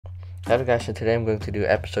Hello guys, and today I'm going to do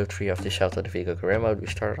episode 3 of the Celta de Vigo career mode. We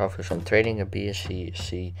started off with some trading, a B, a C, a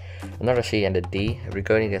C, another C and a D.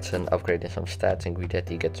 Rigoni gets an upgrade in some stats and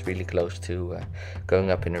Guidetti gets really close to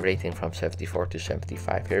going up in a rating from 74 to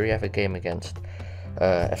 75. Here we have a game against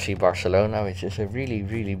FC Barcelona, which is a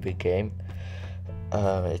really big game.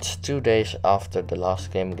 It's 2 days after the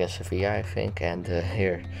last game against Sevilla, I think, and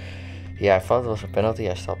here, I thought it was a penalty.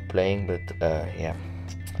 I stopped playing, but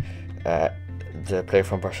the player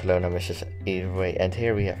from Barcelona misses either way, and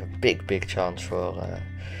here we have a big chance for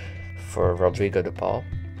Rodrigo de Paul,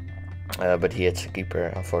 but he hits the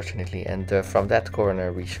keeper unfortunately, and from that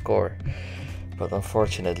corner we score, but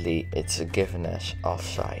unfortunately it's given as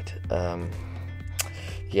offside.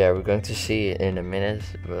 We're going to see in a minute,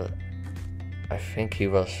 but I think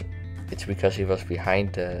it's because he was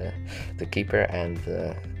behind the keeper, and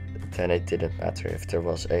then it didn't matter if there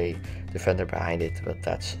was a defender behind it, but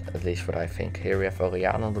that's at least what I think. Here we have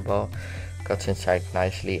Oriana on the ball, cuts inside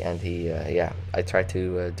nicely, and he I tried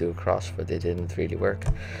to do a cross, but it didn't really work,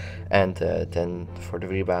 and then for the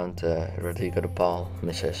rebound Rodrigo de Paul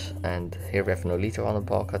misses, and here we have Nolito on the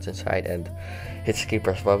ball, cuts inside and hits the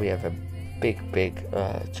keeper as well. We have a big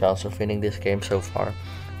chance of winning this game so far,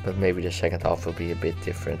 but maybe the second half will be a bit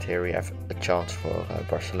different. Here we have a chance for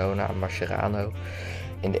Barcelona. Mascherano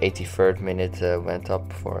in the 83rd minute went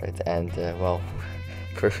up for it, and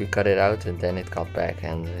first we cut it out and then it got back,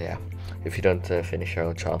 and if you don't finish your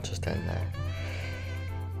own chances, then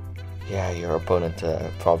your opponent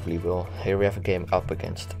probably will. Here we have a game up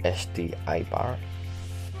against SD Eibar.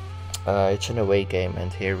 It's an away game,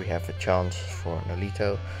 and here we have a chance for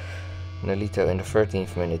Nolito. Nolito in the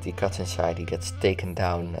 13th minute, he cuts inside, he gets taken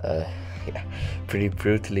down pretty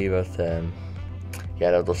brutally, but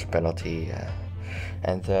that was a penalty,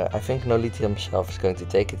 and I think Nolito himself is going to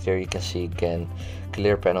take it. Here you can see again,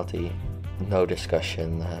 clear penalty, no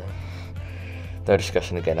discussion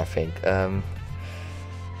again, I think.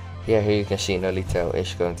 Here you can see Nolito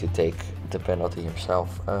is going to take the penalty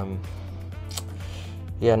himself.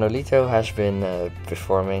 Nolito has been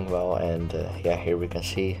performing well, and here we can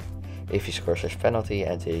see if he scores his penalty,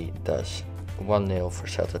 and he does. 1-0 for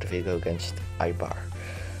Celta de Vigo against Eibar.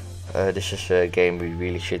 This is a game we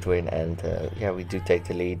really should win, and we do take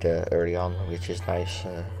the lead early on, which is nice,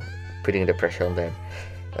 putting the pressure on them.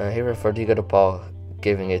 Here we have Rodrigo de Paul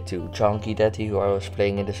giving it to John Guidetti, who I was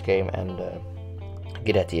playing in this game, and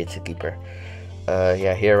Guidetti hits the keeper.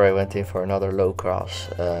 Here I went in for another low cross.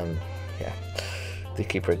 The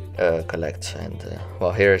keeper collects, and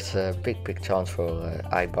here it's a big chance for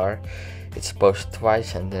Eibar. It's posted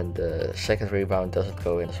twice, and then the second rebound doesn't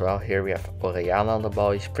go in as well. Here we have Oriana on the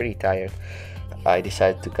ball. He's pretty tired. I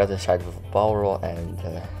decided to cut inside with a ball roll, and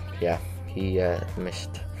he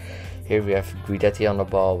missed. Here we have Guidetti on the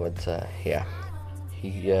ball, but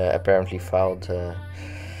he apparently fouled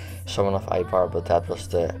someone of Eibar, but that was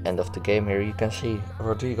the end of the game. Here you can see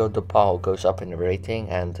Rodrigo de Paul goes up in the rating,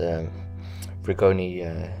 and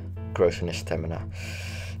Rigoni grows in his stamina.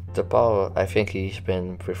 De Paul, I think he's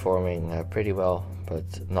been performing pretty well, but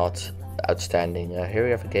not outstanding. Here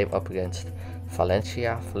we have a game up against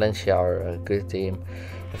Valencia. Valencia are a good team.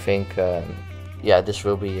 I think this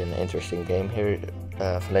will be an interesting game here.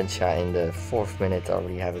 Valencia in the 4th minute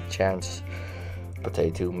already have a chance, but they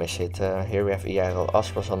do miss it. Here we have Iago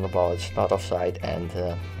Aspas on the ball. It's not offside, and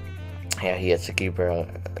he hits the keeper.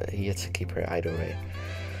 Either way.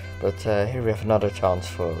 But here we have another chance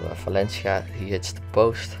for Valencia. He hits the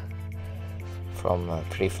post from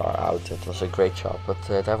pretty far out. It was a great shot, but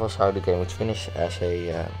that was how the game would finish, as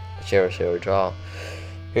a 0-0 draw.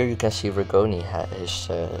 Here you can see Rigoni had his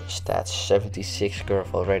stats: 76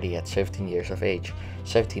 curve already at 17 years of age,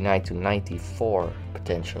 79 to 94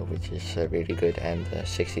 potential, which is really good, and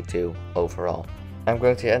 62 overall. I'm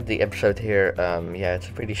going to end the episode here. It's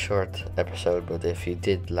a pretty short episode, but if you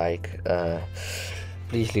did like,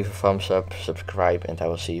 please leave a thumbs up, subscribe, and I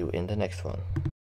will see you in the next one.